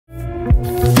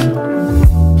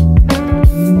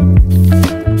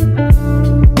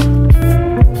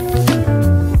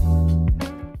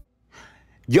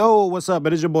Yo, what's up?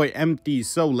 It is your boy Empty.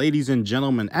 So, ladies and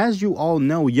gentlemen, as you all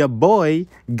know, your boy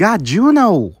got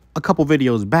Juno a couple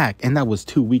videos back, and that was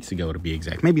 2 weeks ago to be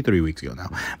exact, maybe 3 weeks ago now.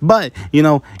 But you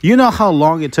know how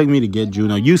long it took me to get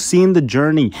Juno. You seen the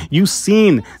journey. You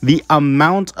seen the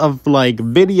amount of like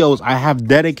videos I have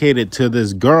dedicated to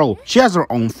this girl. She has her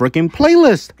own freaking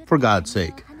playlist, for God's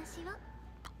sake.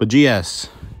 But GS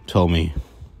told me,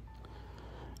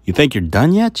 "You think you're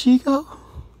done yet, Chico?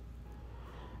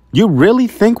 You really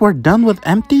think we're done with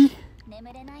Empty?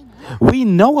 We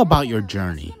know about your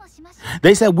journey.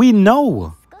 They said we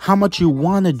know how much you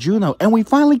wanted Juno, and we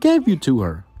finally gave you to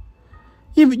her.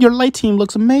 Even your late team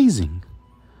looks amazing.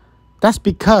 That's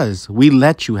because we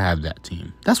let you have that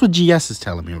team." That's what GS is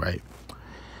telling me, right?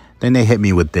 Then they hit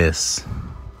me with this.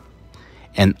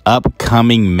 An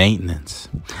upcoming maintenance.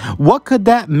 What could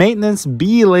that maintenance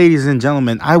be, ladies and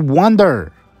gentlemen? I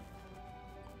wonder.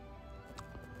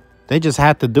 They just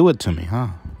had to do it to me, huh?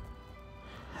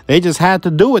 They just had to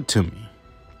do it to me.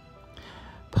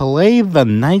 Play the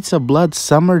Knights of Blood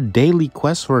Summer Daily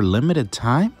Quest for a limited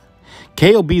time?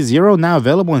 KOB 0 now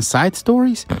available in side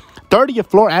stories? 30th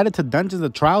floor added to Dungeons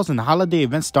and Trials, and the holiday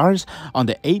event starts on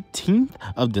the 18th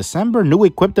of December. New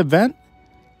equipped event?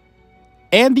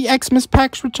 And the Xmas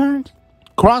packs returned?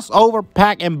 Crossover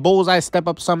pack and bullseye step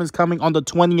up summons coming on the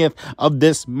 20th of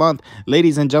this month.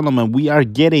 Ladies and gentlemen, we are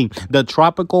getting the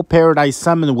Tropical Paradise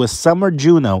summon with Summer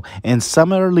Juno and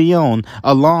Summer Leone,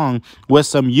 along with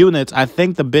some units. I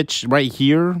think the bitch right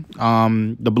here,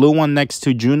 the blue one next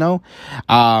to Juno,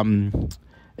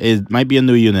 it might be a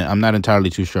new unit. I'm not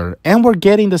entirely too sure. And we're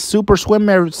getting the Super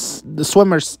Swimmers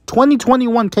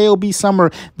 2021 KOB Summer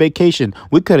Vacation.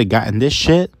 We could have gotten this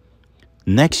shit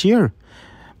next year.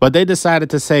 But they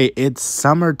decided to say it's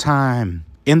summertime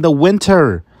in the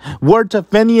winter. Word to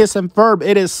Phineas and Ferb,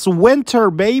 it is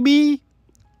winter, baby.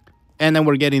 And then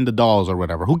we're getting the dolls or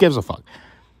whatever. Who gives a fuck?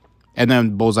 And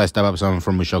then Bullseye step up something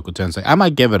from Mushoku Tensei. I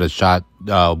might give it a shot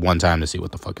one time to see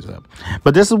what the fuck is up.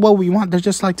 But this is what we want. They're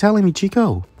just like telling me,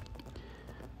 Chico,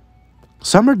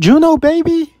 Summer Juno,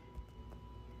 baby.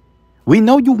 We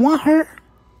know you want her.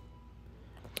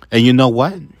 And you know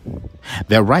what?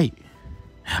 They're right.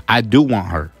 I do want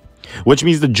her, which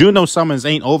means the Juno summons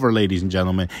ain't over, ladies and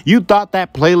gentlemen. You thought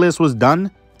that playlist was done?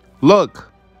 Look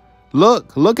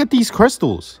at these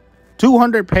crystals.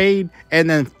 200 paid and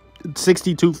then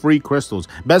 62 free crystals.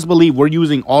 Best believe we're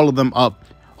using all of them up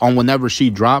on whenever she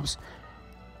drops.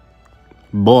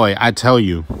 Boy, I tell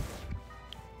you,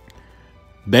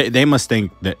 they must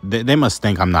think that they must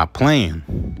think I'm not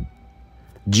playing.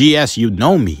 GS, you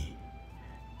know me,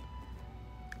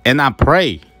 and I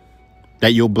pray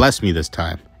that you'll bless me this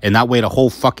time and not wait a whole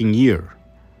fucking year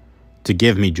to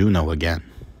give me Juno again.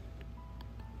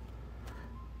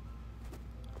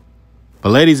 But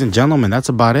ladies and gentlemen, that's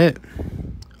about it.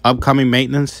 Upcoming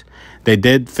maintenance. They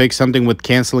did fix something with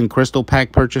canceling crystal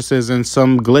pack purchases and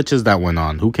some glitches that went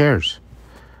on. Who cares?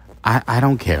 I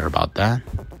don't care about that.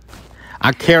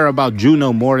 I care about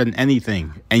Juno more than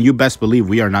anything. And you best believe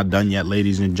we are not done yet,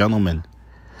 ladies and gentlemen.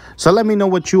 So let me know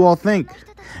what you all think.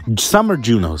 Summer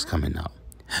Juno's coming out.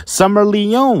 Summer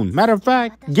Leone. Matter of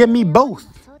fact, give me both.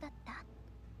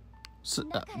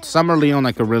 Summer Leone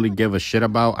I could really give a shit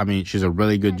about. I mean, she's a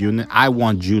really good unit. I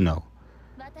want Juno.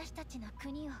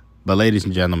 But ladies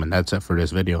and gentlemen, that's it for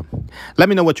this video. Let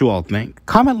me know what you all think.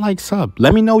 Comment, like, sub.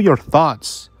 Let me know your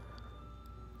thoughts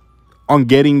on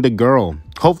getting the girl.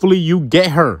 Hopefully you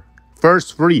get her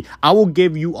first free. I will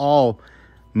give you all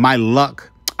my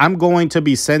luck. I'm going to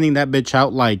be sending that bitch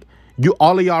out like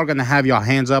all of y'all are gonna have y'all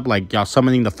hands up like y'all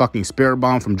summoning the fucking spirit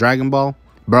bomb from Dragon Ball.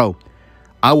 Bro,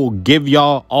 I will give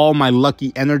y'all all my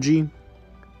lucky energy,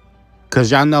 because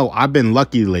y'all know I've been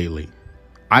lucky lately.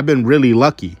 I've been really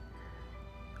lucky.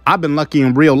 I've been lucky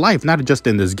in real life, not just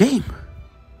in this game.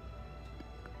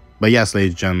 But yes,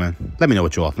 ladies and gentlemen, let me know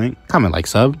what you all think. Comment, like,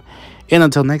 sub. And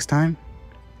until next time,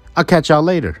 I'll catch y'all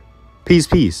later. Peace,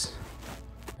 peace.